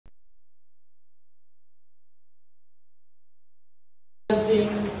freelancing,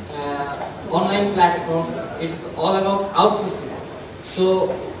 online platform, it's all about outsourcing. So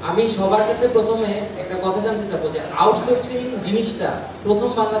আমি সবার কাছে প্রথমে একটা কথা জানতে চাবো যে আউটসোর্সিং জিনিসটা প্রথম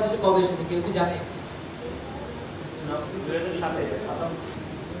বাংলাদেশে কবে এসেছে কেউ কি জানে?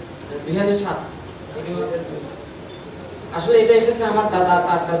 2007। আসলে এটা এসেছে আমার দাদা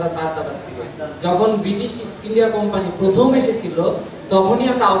তার দাদা তার দাদা থেকে। যখন ব্রিটিশ ইস্ট ইন্ডিয়া কোম্পানি প্রথম এসেছিল তখনই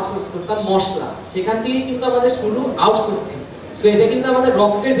আমরা আউটসোর্স করতাম মশলা, সেখান থেকে কিন্তু আমাদের শুরু আউটসোর্সিং। সো এটা কিন্তু আমাদের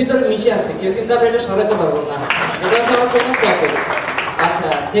রক্তের ভিতরে মিশে আছে, কেউ কিন্তু আমরা এটা সরাতে পারবো না। এটা হচ্ছে আমার প্রথম টপিক। আচ্ছা,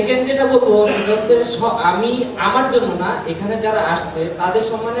 সেকেন্ড যেটা বলবো সেটা হচ্ছে আমি আমার জন্য না, এখানে যারা আসছে তাদের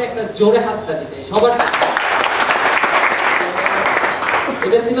সম্মানে একটা জোরে হাত তালি চাই সবার।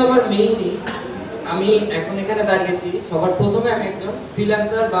 এটা ছিল আমার মেইনলি। আমি এখন এখানে দাঁড়িয়েছি সবার প্রথমে আমি একজন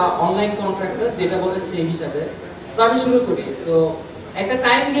ফ্রিল্যান্সার বা অনলাইন কন্ট্রাক্টর যেটা বলেন সেই হিসাবে। তো আমি শুরু করি। সো একটা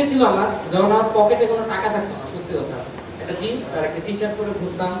টাইম গিয়েছিল আমার যখন আমার পকেটে কোনো টাকা থাকতো না, সত্যি কথা। একটা জিন্স আর একটা টি শার্ট পরে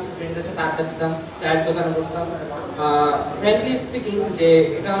ঘুরতাম, ফ্রেন্ডের সাথে আড্ডা দিতাম, চায়ের দোকানে বসতাম। ফ্র্যাঙ্কলি স্পিকিং যে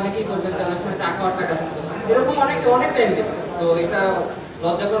এটা অনেকেই করবেন যে অনেক সময় চা খাওয়ার টাকা থাকতো না, এরকম অনেক টাইম গেছে। তো এটা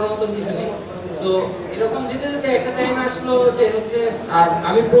লজ্জা করার মতন কিছু নেই। তো এরকম যেতে যেতে একটা টাইম আসলো যে হচ্ছে, আর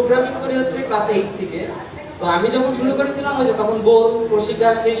আমি প্রোগ্রামিং করি হচ্ছে ক্লাস 8 থেকে। তো আমি যখন শুরু করেছিলাম ওই যে তখন বল প্রশিকা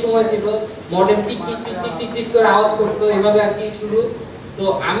সেই সময় ছিল, modem tick tick tick tick tick tick করে আওয়াজ করতো, এভাবে আর কি শুরু। তো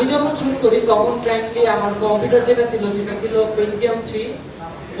আমি যখন শুরু করি তখন ফ্র্যাঙ্কলি আমার কম্পিউটার যেটা ছিল সেটা ছিল Pentium 3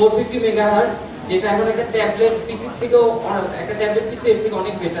 450 মেগাহার্টজ, যেটা এখন একটা ট্যাবলেট পিসি থেকেও, একটা ট্যাবলেট পিসি এর থেকে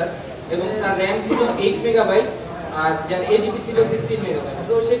অনেক বেটার। এবং তার র্যাম ছিল 8 মেগাবাইট আর যার এজিবি ছিল 16 মেগাবাইট।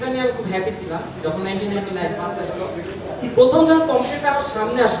 তো সেটা নিয়ে আমি খুব হ্যাপি ছিলাম যখন 1999 ফার্স্ট আসলো। প্রথম যখন কম্পিউটারটা আমার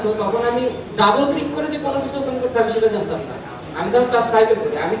সামনে আসলো তখন আমি ডাবল ক্লিক করে যে কোনো কিছু ওপেন করতে হবে সেটা জানতাম না। আমি তখন ক্লাস 5 এ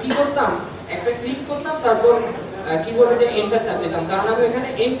পড়ি। আমি কি করতাম, একটা ক্লিক করতাম, তারপর কিবোর্ডে যে এন্টার চাপ দিতাম, কারণ আমি এখানে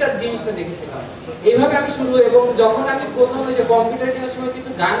এন্টার জিনিসটা দেখেছিলাম। এইভাবে আমি শুরু। এবং যখন আমি প্রথমে যে কম্পিউটার কেনার সময় কিছু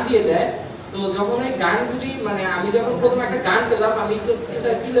গান দিয়ে দেয়, তো যখন ওই গানগুলি মানে আমি যখন প্রথম একটা গান পেলাম আমি তো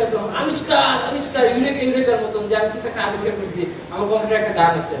চিল্লাইলাম আবিষ্কার আবিষ্কার ইউরেকার মতন, যে আমি কিছু একটা আবিষ্কার করছি, আমার কম্পিউটারে একটা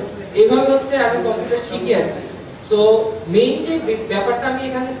গান আছে। এইভাবে হচ্ছে আমি কম্পিউটার শিখি আর কি। সো মেইন যে ব্যাপারটা আমি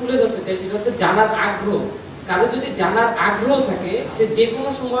এখানে তুলে ধরতে চাই সেটা হচ্ছে জানার আগ্রহ। কারো যদি জানার আগ্রহ থাকে সে যে কোনো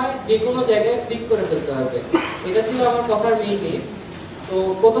সময় যে কোনো জায়গায় ক্লিক করে ফেলতে পারবে। এটা ছিল আমার কথার মেইনই। তো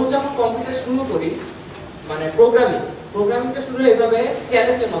প্রথম যখন কম্পিউটার শুরু করি মানে প্রোগ্রামিংটা শুরু এইভাবে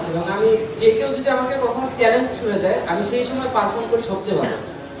চ্যালেঞ্জের মাধ্যমে। এবং আমি যে কেউ যদি আমাকে কখনো চ্যালেঞ্জ ছুড়ে দেয় আমি সেই সময় পারফর্ম করি সবচেয়ে ভালো।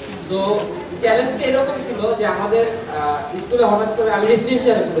 তো চ্যালেঞ্জটা এরকম ছিল যে আমাদের স্কুলে হঠাৎ করে, আমি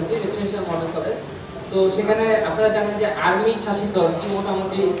রেসিডেন্সিয়ালে পড়েছি, রেসিডেন্সিয়াল মডেল কলেজ। তো সেখানে আপনারা জানেন যে আর্মি শাসিত আর কি,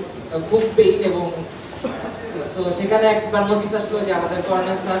 মোটামুটি খুব পেইন। এবং তো সেখানে একবার নোটিশ আসলো যে আমাদের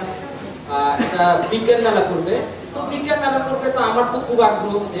কর্নেল স্যার একটা বিজ্ঞান মেলা করবে। তো বিজ্ঞান মেলা করবে, তো আমার তো খুব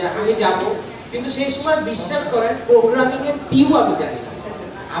আগ্রহ যে আমি যাব। কিন্তু সেই সময় বিশ্বাস করেন প্রোগ্রামিং এর পিউ আমি জানি না,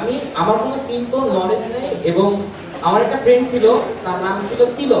 আমি আমার কোনো সিম্পল নলেজ নেই। এবং আমার একটা ফ্রেন্ড ছিল, তার নাম ছিল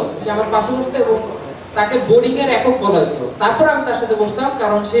তিলক, সে আমার পাশে বসতো এবং তাকে বোর্ডিং এর একক বলা যেত। তারপর আমি তার সাথে বসতাম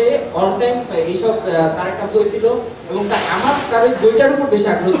কারণ সে অল টাইম এইসব, তার একটা বই ছিল এবং তার ওই বইটার উপর বেশি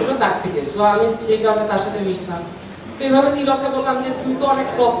আগ্রহ ছিল তার থেকে। সো আমি সেই কারণে তার সাথে মিশতাম। তো এইভাবে তিলককে বললাম যে তুই তো অনেক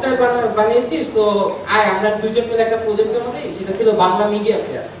সফটওয়্যার বানিয়েছিস, তো আয় আমরা দুজন মিলে একটা প্রজেক্ট জমা দিই। সেটা ছিল বাংলা মিডিয়া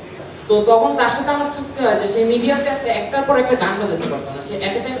প্লেয়ার। তো তখন তার সাথে আমার চুক্তি হয় যে সেই মিডিয়াতে একটার পর একটা গান বাজাতে পারতো না, সে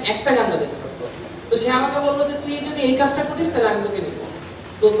এট এ টাইম একটা গান বাজাতে পারতো। তো সে আমাকে বললো যে তুই যদি এই কাজটা করিস তাহলে আমি তোকে নিবো।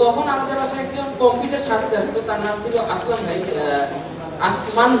 তো তখন আমাদের বাসায় একজন কম্পিউটার সাথে আসতো, তার নাম ছিল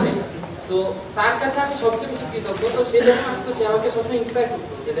আসমান ভাই। তো তার কাছে আমি সবচেয়ে বেশি কৃতজ্ঞ। তো সে যখন আসতো সে আমাকে সবসময় ইন্সপায়ার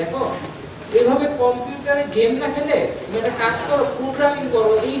করতো যে দেখো এইভাবে কম্পিউটারে গেম না খেলে তুমি একটা কাজ করো, প্রোগ্রামিং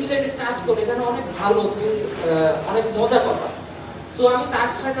করো, এই রিলেটেড কাজ করো, এখানে অনেক ভালো, তুমি অনেক মজা পাবা। সো আমি তার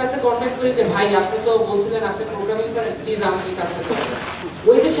কাছে কন্ট্যাক্ট করি যে ভাই আপনি তো বলছিলেন আপনি প্রোগ্রামিং করেন, প্লিজ আমাকে এই কাজটা করুন।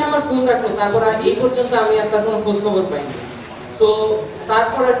 ওই যে সে আমার ফোন রাখলো, তারপর এই পর্যন্ত আমি আর তার কোনো খোঁজ খবর পাইনি। তো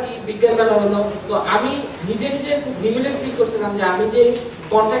তারপর আর কি বিজ্ঞান মেলা হলো। তো আমি নিজে খুব হিমিলেট ফিল করছিলাম যে আমি যে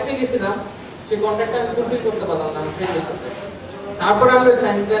কন্ট্যাক্টে গেছিলাম সেই কন্ট্যাক্টটা আমি ফুলফিল করতে পারলাম না আমার ফ্রেন্ডের সাথে। তারপর আমরা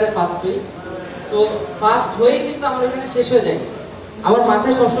সায়েন্স ফেয়ারে ফার্স্ট হই। তো ফার্স্ট হয়ে কিন্তু আমার এখানে শেষ হয়ে যায়নি। আমার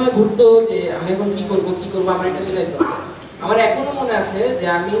মাথায় সবসময় ঘুরতো যে আমি এখন কি করবো আমার এটা মিলাইতে হবে। আমার এখনো মনে আছে যে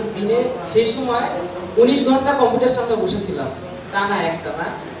আমি দিনে সেই সময় 19 ঘন্টা কম্পিউটার সামনে বসেছিলাম, টানা একটানা।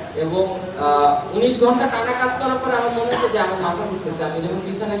 এবং 19 ঘন্টা টানা কাজ করার পর আমার মনে হচ্ছে যে আমার মাথা ঘুরতেছে। আমি যখন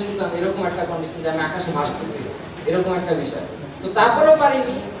বিছানায় শুতাম এরকম একটা কন্ডিশন যে আমি আকাশে ভাসতেছি, এরকম একটা বিষয়। তো তারপরেও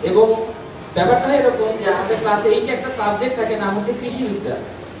পারিনি। এবং ব্যাপারটা এরকম যে আমাদের ক্লাসে এই একটা সাবজেক্ট থাকে, নাম হচ্ছে কৃষি বিজ্ঞান।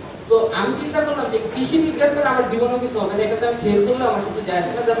 তো আমি চিন্তা করলাম যে কৃষি বিজ্ঞান করে আমার জীবনে কিছু হবে না, এটাতে আমি ফেল করলে আমার কিছু যায়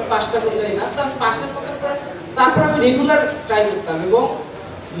আসে না, জাস্ট পাসটা করলেই না। তো আমি পাসের মতন করে তারপর আমি রেগুলার ট্রাই করতাম। এবং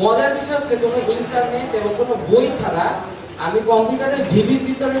মজার বিষয় হচ্ছে কোনো ইন্টারনেট এবং কোনো বই ছাড়া আমি কম্পিউটারে ভিভির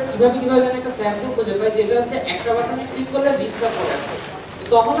ভিতরে কিভাবে যেন একটা স্যাম্পল খুঁজে পাই, যেটা হচ্ছে একটা বাটনে ক্লিক করলে লিস্টটা পড়ে আসবে।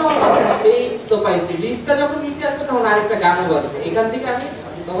 তখন আমার মাথায় এই তো পাইছি, লিস্টটা যখন নিচে আসবে তখন আরেকটা গানও বাজবে। এখান থেকে আমি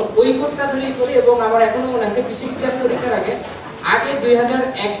তখন ওই কোডটা ধরেই করি। এবং আমার এখনো মনে আছে কৃষি বিজ্ঞান পরীক্ষার আগে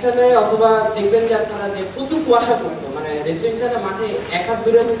 2001 সালে অথবা দেখবেন যে আপনারা যে প্রচুর কুয়াশা পড়তো, মানে রেসিডেন্সিয়ালের মাঠে এক হাত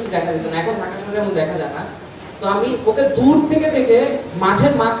দূরে কিছু দেখা যেত না, এখন ঢাকা শহরে এমন দেখা যায় না। তো আমি ওকে দূর থেকে দেখে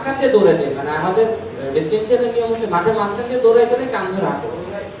মাঠের মাঝখান দিয়ে দৌড়ে যাই, মানে আমাদের রেসিডেন্সিয়ালের নিয়ম হচ্ছে মাঠের মাঝখান দিয়ে দৌড়ে গেলে কান ধরে হাঁটো,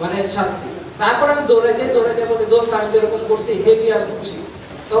 মানে শাস্তি। তারপর আমি দৌড়ে যাই বলে দোস্ত আমি এরকম করছি, হেভি আর খুশি।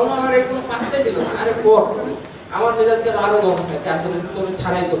 তখন আমার একদম পাত্তাই দিল না, আরে পড়। আমার মেজাজকে আরো গরম হয়েছে, আর তোরে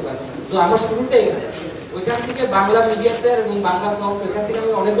ছাড়াই করবে। তো আমার শুরুটাই এখানে, ওইখান থেকে বাংলা মিডিয়া প্লেয়ার এবং বাংলা সফট, ওইখান থেকে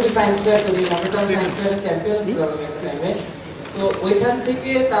আমি অনেকগুলি সায়েন্স প্লেয়ার করি, নটরডেম সায়েন্স প্লেয়ারের চ্যাম্পিয়ন ছিলাম আমি একটা টাইমে। তো ওইখান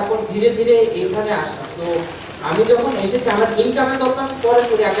থেকে তারপর ধীরে ধীরে এইখানে আসা। তো আমি যখন এসেছি আমার ইনকামের গল্প আমি পরে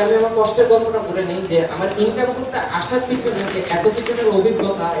করি, আগে আমি আমার কষ্টের গল্পটা বলে নিই যে আমার ইনকাম করতে আসার পিছনে যে এত পিছনের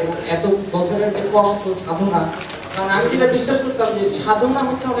অভিজ্ঞতা এবং এত বছরের যে কষ্ট সাধনা। কারণ আমি যেটা বিশ্বাস করতাম যে সাধনা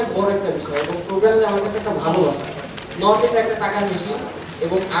হচ্ছে অনেক বড় একটা বিষয়, এবং প্রোগ্রামিং আমার কাছে একটা ভালোবাসা, নট এটা একটা টাকার মেশিন।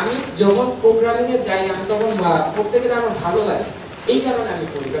 এবং আমি যখন প্রোগ্রামিং এ যাই আমি তখন করতে গেলে আমার ভালো লাগে, এই কারণে আমি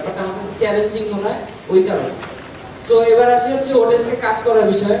করি, ব্যাপারটা আমার কাছে চ্যালেঞ্জিং মনে হয় ওই কারণে। তো এবার আসি হচ্ছে ওডেস্কে কাজ করার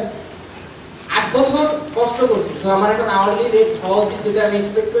বিষয়ে। 8 বছর কষ্ট করছি। তো আমার এখন আওয়ারলি রেট হওয়া উচিত, যদি আমি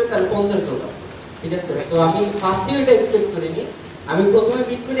এক্সপেক্ট করি তাহলে $50, ঠিক আছে। তো আমি ফার্স্টে এটা এক্সপেক্ট করিনি। আমি প্রথমে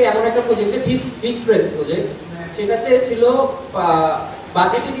বিট করি এমন একটা প্রজেক্টে, ফিক্সড প্রাইস প্রজেক্ট, সেটাতে ছিল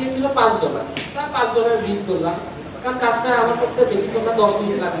বাজেটে দিয়েছিল $5। তা $5 বিট করলাম, কারণ কাজটা আমার করতে বেশিক্ষণ না, 10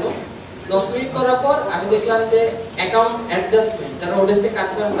 মিনিট লাগলো। 10 মিনিট করার পর আমি দেখলাম যে অ্যাকাউন্ট অ্যাডজাস্টমেন্ট, যারা ওডেস্কে কাজ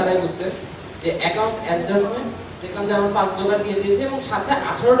করেন তারাই বুঝবেন যে অ্যাকাউন্ট অ্যাডজাস্টমেন্ট, দেখলাম যে আমার $5 দিয়ে দিয়েছে এবং সাথে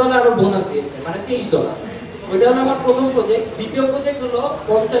 $18 আরো বোনাস দিয়েছে, মানে $23। ওইটা হলো আমার প্রথম প্রজেক্ট। দ্বিতীয় প্রজেক্ট হলো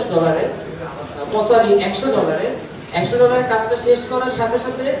 $50-এর, সরি $100-এর। $100 কাজটা শেষ করার সাথে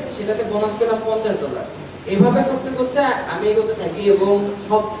সাথে সেটাতে বোনাস পেলাম $50। এভাবে করতে করতে আমি এগোতে থাকি। এবং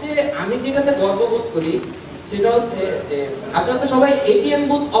সবচেয়ে আমি যেটাতে গর্ববোধ করি সেটা হচ্ছে যে আপনারা তো সবাই এটিএম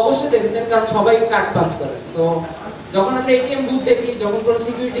বুথ অবশ্যই দেখেছেন, কারণ সবাই কার্ড পাঞ্চ করে। তো যখন আমরা এটিএম বুথ দেখি, যখন কোনো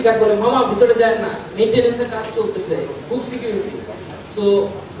সিকিউরিটি গার্ড বলে মামা ভিতরে যায় না, মেইনটেনেন্সের কাজ চলতেছে, খুব সিকিউরিটি। সো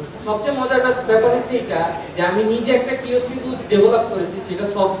সবচেয়ে মজার ব্যাপার হচ্ছে এটা যে আমি নিজে একটা কিওস্কি বুথ ডেভেলপ করেছি, সেটা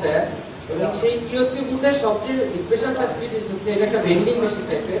সফটওয়্যার। এবং সেই কিওস্কি বুথের সবচেয়ে স্পেশাল ফ্যাসিলিটিস হচ্ছে এটা একটা ভেন্ডিং মেশিন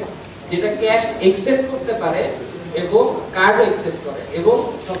টাইপের, যেটা ক্যাশ একসেপ্ট করতে পারে এবং কার্ডও একসেপ্ট করে। এবং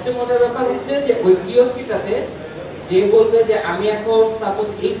সবচেয়ে মজার ব্যাপার হচ্ছে যে ওই কিওস্কিটাতে যে বলবে যে আমি এখন সাপোজ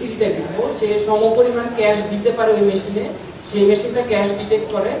এই সিডিটা কিনবো, সে সমপরিমাণ ক্যাশ দিতে পারে ওই মেশিনে, সেই মেশিনটা ক্যাশ ডিটেক্ট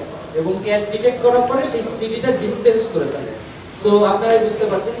করে এবং ক্যাশ ডিটেক্ট করার পরে সেই সিডিটা ডিসপেন্স করে ফেলে। তো আপনারা বুঝতে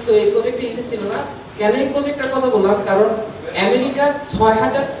পারছেন। সো এই প্রজেক্টটা ইজি ছিল না। কেন এই প্রজেক্টটার কথা বললাম, কারণ আমেরিকার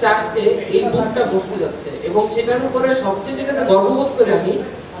 6000 চার্চে এই বুকটা বসতে যাচ্ছে, এবং সেটার উপরে সবচেয়ে যেটাতে গর্ববোধ করি আমি,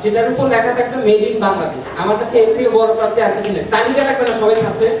 সেটার উপর লেখা থাকবে মেড ইন বাংলাদেশ। আমার কাছে এর থেকে বড় প্রাপ্তি আর কিছু নেই। তালিকা রাখবে না, সবাই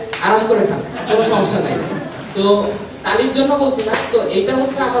খাচ্ছে, আরাম করে খান, কোনো সমস্যা নাই। তো তালির জন্য বলছি না। তো এটা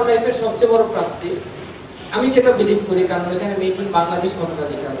হচ্ছে আমার লাইফের সবচেয়ে বড় প্রাপ্তি, আমি যেটা বিলিভ করি, কারণ এখানে মেড ইন বাংলাদেশ কথাটা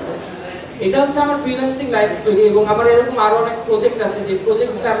লেখা আছে। এটা হচ্ছে আমার ফ্রিল্যান্সিং লাইফ স্টোরি। এবং আমার এরকম আরো অনেক প্রজেক্ট আছে, যে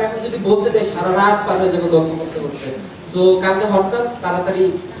প্রজেক্টটা আমি এখন যদি বলতে যাই সারা রাত পার হয়ে যাবে গল্প করতে করতে। তো কালকে হঠাৎ তাড়াতাড়ি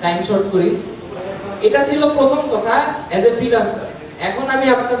টাইম শর্ট করি। এটা ছিল প্রথম কথা অ্যাজ এ ফ্রিল্যান্সার। এখন আমি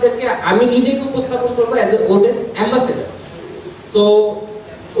আপনাদেরকে আমি নিজেকে উপস্থাপন করবো অ্যাজ এ ওডেস অ্যাম্বাসেডর। তো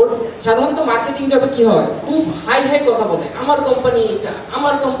সাধারণত মার্কেটিং জবে কি হয়, খুব হাই হাই কথা বলে, আমার কোম্পানি এটা,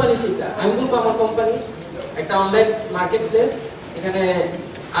 আমার কোম্পানি সেটা। আমি বলবো আমার কোম্পানি একটা অনলাইন মার্কেট প্লেস, এখানে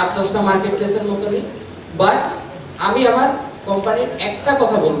 8-10টা মার্কেট প্লেসের মতনই। বাট আমি আমার কোম্পানির একটা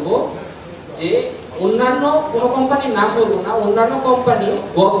কথা বলবো যে অন্যান্য কোনো কোম্পানির নাম বলবো না, অন্যান্য কোম্পানি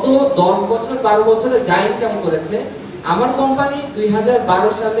গত 10 বছর 12 বছরে যা ইনকাম করেছে, আমার কোম্পানি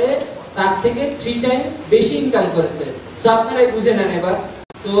 2012 সালে তার থেকে 3 টাইমস বেশি ইনকাম করেছে। তো আপনারাই বুঝে নেন এবার।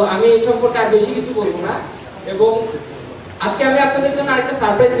 তো আমি এই সম্পর্কে আর বেশি কিছু বলবো না। এবং আজকে আমি আপনাদের জন্য আরেকটা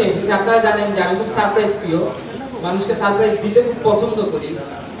সারপ্রাইজ নিয়ে এসেছি। আপনারা জানেন যে আমি খুব সারপ্রাইজ প্রিয়, মানুষকে সারপ্রাইজ দিতে খুব পছন্দ করি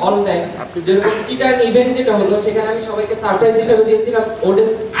অল টাইম। যেরকম চিটার ইভেন্ট যেটা হলো, সেখানে আমি সবাইকে সারপ্রাইজ হিসেবে দিয়েছিলাম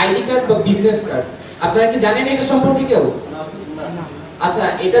ওডেস আইডি কার্ড বা বিজনেস কার্ড। আপনারা কি জানেন এটা সম্পর্কে কেউ? আচ্ছা,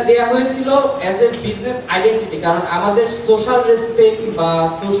 এটা দেয়া হয়েছিল অ্যাজ এ বিজনেস আইডেন্টিটি, কারণ আমাদের সোশ্যাল রেসপেক্ট বা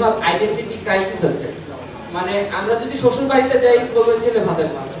সোশ্যাল আইডেন্টিটি ক্রাইসিস আছে। মানে আমরা যদি শ্বশুর বাড়িতে যাই, বলবে ছেলে ভাতের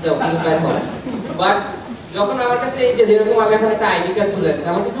মা, যাও তুমি বাইরে হও। বাট যখন আমার কাছে এই যে যেরকম আমি এখন একটা আইডি কার্ড চলে আসছে,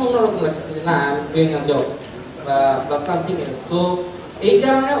 আমার কাছে অন্যরকম লাগতেছে যে না, আমি ডুইং আ জব বা সামথিং এলস। সো এই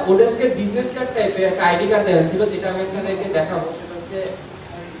কারণে ওডেস্কের বিজনেস কার্ড টাইপের একটা আইডি কার্ড দেওয়া ছিল, যেটা আমি আপনাদেরকে দেখাবো। সেটা হচ্ছে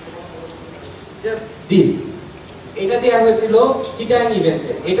জাস্ট দিস। এটা দেওয়া হয়েছিল চিটাং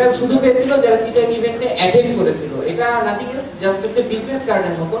ইভেন্টে। এটা শুধু পেয়েছিল যারা চিটাং ইভেন্টে অ্যাটেন্ড করেছিল। এটা নাথিং এলস, জাস্ট হচ্ছে বিজনেস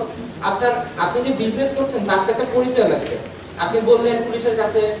কার্ডের মতো। আপনি যে বিজনেস করছেন তার একটা পরিচয় লাগবে। আপনি বললেন পুলিশের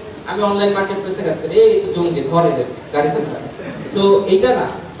কাছে আমি অনলাইন মার্কেট প্লেসে কাজ করি, এই তো জঙ্গি ধরে দেবে গাড়িতে ধরে। সো এটা না,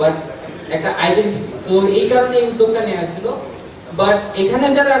 বাট একটা আইডেন্টিটি। সো এই কারণে এই উদ্যোগটা নেওয়া হয়েছিল। বাট এখানে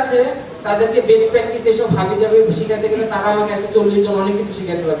যারা আছে তাদেরকে বেস্ট প্র্যাকটিস এসব হাবি যাবে শিখাতে গেলে তারা আমাকে এসে 40 জন অনেক কিছু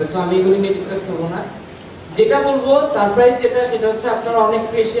শিখাতে পারবে। সো আমি এগুলো নিয়ে ডিসকাস করবো না। যেটা বলবো সারপ্রাইজ সেটা হচ্ছে আপনারা অনেক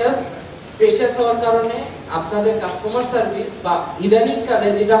প্রেশিয়াস হওয়ার কারণে আপনাদের কাস্টমার সার্ভিস বা ইদানিং কালে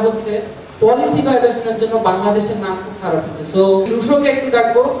যেটা হচ্ছে পলিসি ভায়োলেশনের জন্য বাংলাদেশের নাম খুব খারাপ হচ্ছে। সো রুশোকে একটু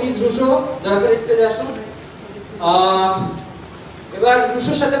ডাকবো, প্লিজ রুশো দয়া করে স্টেজে আসুন। এবার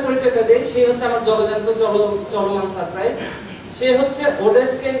রুশোর সাথে পরিচয়টা দেই। সে হচ্ছে আমার জলজান্ত চলমান সারপ্রাইজ। সে হচ্ছে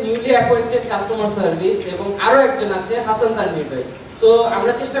ওডেস্কে নিউলি অ্যাপয়েন্টেড কাস্টমার সার্ভিস, এবং আরো একজন আছে হাসান তানভীর ভাই। সো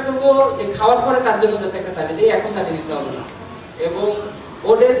আমরা চেষ্টা করব যে খাওয়ার পরে তার জন্য যাতে একটা তালি দিই, এখন তালি দিতে হবে না। এবং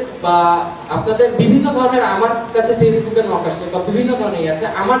ওডেস বা আপনাদের বিভিন্ন ধরনের আমার কাছে ফেসবুকে নক আসে বা বিভিন্ন ধরনের আছে।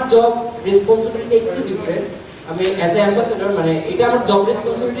 আমার জব রেসপন্সিবিলিটি একটু ডিফারেন্ট। আমি অ্যাজ এ অ্যাম্বাসেডর, মানে এটা আমার job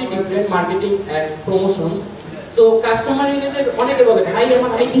responsibility different, marketing and promotions. So customer related অনেকে বলে ভাই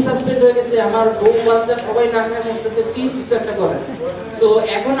আমার আইডি সাসপেন্ড হয়ে গেছে, আমার বউ বাচ্চা সবাই না খায় মরতেছে, প্লিজ কিছু একটা করেন। সো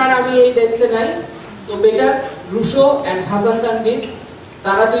এখন আর আমি এই দায়িত্বে নাই। So better Russo and Hasan Tanvir,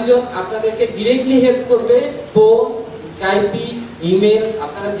 তারা দুইজন আপনাদেরকে ডিরেক্টলি হেল্প করবে, ফোন, স্কাইপি, ইমেল,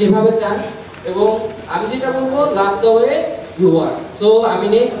 আপনারা যেভাবে চান। এবং আমি যেটা বলবো love the way you R. So আমি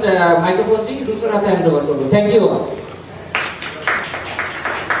নেক্সট মাইক্রোফোনটি রুশোর হাতে হ্যান্ড ওভার করবো। Thank you.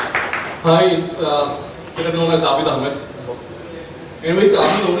 Hi, it's better known as Abid Ahmed. Anyways,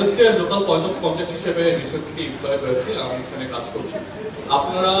 আমি ওডেস্কে লোকাল পয়েন্ট অফ কন্ট্যাক্ট হিসেবে রিসেন্টলি এমপ্লয় করেছি। আমি এখানে কাজ করছি।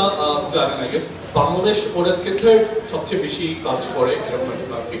 আপনারা জানেন আই গেস বাংলাদেশ ওডেস্কে থার্ড সবচেয়ে বেশি কাজ করে এরকম একটা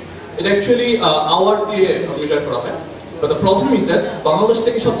কান্ট্রি। এটা অ্যাকচুয়ালি আওয়ার দিয়ে মেজার করা হয়। But the problem is that Bangladesh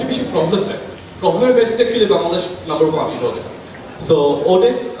থেকে সবচেয়ে বেশি প্রবলেমের basis actually Bangladesh number 1 in ওডেস। So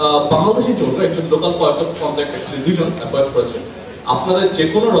ওডেস বাংলাদেশের জন্য একজন local point of contact actually দুজন অ্যাপয়েন্ট করেছে। আপনাদের যে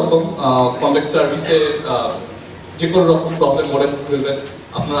কোনো রকম কন্ট্যাক্ট সার্ভিসে যে কোনো রকম প্রবলেম ওডেস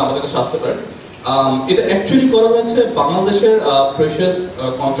আপনারা আমাদের কাছে আসতে পারেন। এটা অ্যাকচুয়ালি করা হয়েছে বাংলাদেশের প্রেশিয়াস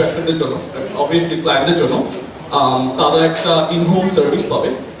কন্ট্রাক্টরদের জন্য, অবভিয়াসলি ক্লায়েন্টদের জন্য। তারা একটা ইন হোম সার্ভিস পাবে,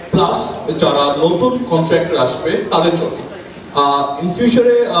 প্লাস যারা নতুন কন্ট্রাক্টর আসবে তাদের জন্য। ইন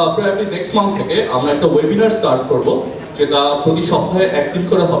ফিউচারে প্রায় নেক্সট মান্থ থেকে আমরা একটা ওয়েবিনার স্টার্ট করব, যেটা প্রতি সপ্তাহে একদিন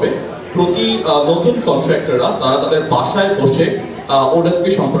করে হবে। প্রতি নতুন কন্ট্রাক্টররা তারা তাদের বাসায় বসে ওডেস্কে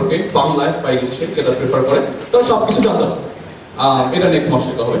সম্পর্কে বাংলায় বা ইংলিশে যেটা প্রেফার করে তারা সবকিছু জানতে হবে। এটা নেক্সট মাস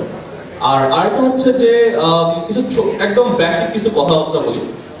থেকে হবে। আর আরেকটা হচ্ছে যে কিছু একদম বেসিক কিছু কথাবার্তা বলি।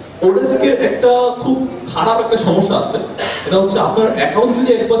 ওডেস্কে একটা খুব খারাপ একটা সমস্যা আছে, এটা হচ্ছে আপনার অ্যাকাউন্ট যদি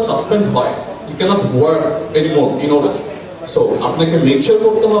একবার সাসপেন্ড হয় you cannot work anymore in oDesk. So আপনাকে মেক শিওর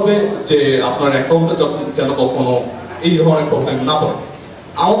করতে হবে যে আপনার অ্যাকাউন্টটা যেন কখনো এই ধরনের প্রবলেম না পড়ে।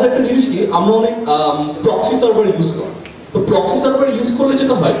 আমাদের একটা জিনিস কি, আমরা অনেক প্রক্সি সার্ভার ইউজ করি। তো প্রক্সি সার্ভার ইউজ করলে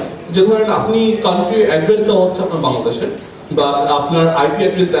যেটা হয়, যে ধরেন আপনি কান্ট্রি অ্যাড্রেস দেওয়া হচ্ছে আপনার বাংলাদেশের, বা আপনার আইপি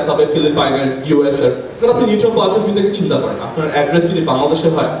অ্যাড্রেস দেখাবে ফিলিপাইনের, ইউএস এর, তাহলে আপনি নিউট্রাল পয়েন্ট অফ ভিউ থেকে চিন্তা করেন আপনার অ্যাড্রেস যদি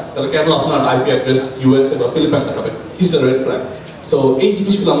বাংলাদেশের হয় তাহলে কেন আপনার আইপি অ্যাড্রেস ইউএস এ বা ফিলিপাইন দেখাবে? Is the red flag. So এই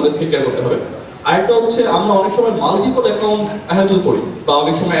জিনিসগুলো আমাদেরকে কেয়ার করতে হবে। আরেকটা হচ্ছে আমরা অনেক সময় মাল্টিপল অ্যাকাউন্ট হ্যান্ডেল করি, বা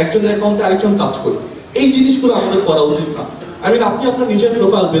অনেক সময় একজনের অ্যাকাউন্টে আরেকজন কাজ করি। এই জিনিসগুলো আমাদের করা উচিত না। আপনি আপনার নিজের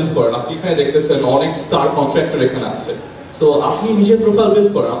প্রোফাইল বিল্ড করেন। আপনি এখানে দেখতেছেন অনেক স্টার কন্ট্রাক্টর এখানে আছে। সো আপনি নিজের প্রোফাইল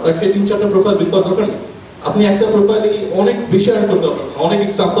বিল্ড করেন, আপনাকে 3-4টা প্রোফাইল বিল্ড করার দরকার নেই। আপনি একটা প্রোফাইলে অনেক বেশি আর্ন করতে পারবেন। অনেক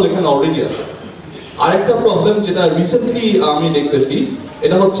এক্সাম্পল এখানে অলরেডি আছে। আরেকটা প্রবলেম যেটা রিসেন্টলি আমি দেখতেছি,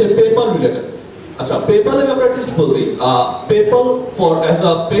 এটা হচ্ছে পেপাল রিলেটেড। আচ্ছা, পেপালের ব্যাপারে কিছু বলতেই, PayPal for as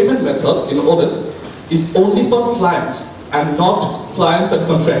a payment method in ওডেস is only for clients and not clients and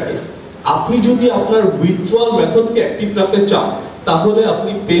contractors. আপনি যদি আপনার উইথড্রয়াল মেথডকে অ্যাক্টিভ রাখতে চান তাহলে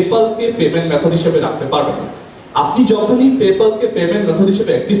আপনি পেপালকে পেমেন্ট মেথড হিসেবে রাখতে পারবেন। আপনি যখনই পেপালকে পেমেন্ট মেথড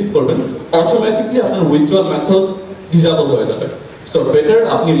হিসেবে অ্যাক্টিভ করবেন অটোমেটিকলি আপনার উইথড্রয়াল মেথড ডিসেবল হয়ে যাবে। সো বেটার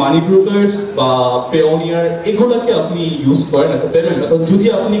আপনি মানি ব্রোকার্স বা পেওনিয়ার এগুলোকে আপনি ইউজ করেন অ্যাজ এ পেমেন্ট মেথড, যদি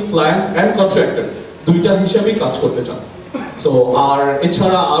আপনি ক্লায়েন্ট অ্যান্ড কন্ট্রাক্টর দুইটা হিসাবেই কাজ করতে চান। সো আর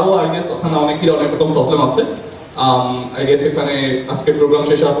এছাড়া আরো আই গেস ওখানে অনেকেরই অনেক রকম প্রবলেম আছে। আই গেস এখানে আজকের প্রোগ্রাম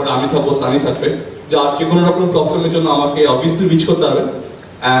শেষ হওয়ার পরে আমি থাকবো, সানি থাকবে, যার যে কোনো রকম প্রবলেমের জন্য আমাকে অবভিয়াসলি রিচ করতে হবে।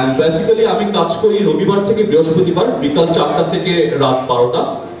 অ্যান্ড বেসিক্যালি আমি কাজ করি রবিবার থেকে বৃহস্পতিবার বিকাল 4টা থেকে রাত 12টা।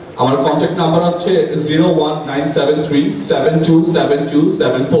 আমার কন্ট্যাক্ট নাম্বার হচ্ছে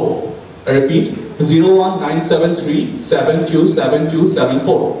 01973727274। রিপিট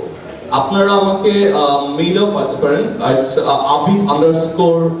 01973727274। আপনারা আমাকে মেইলও পাঠাতে পারেন। ইটস abid_,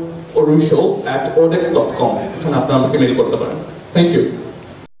 oruisho@odex.com, এখানে আপনারা আমাকে মেইল করতে পারেন। Thank you.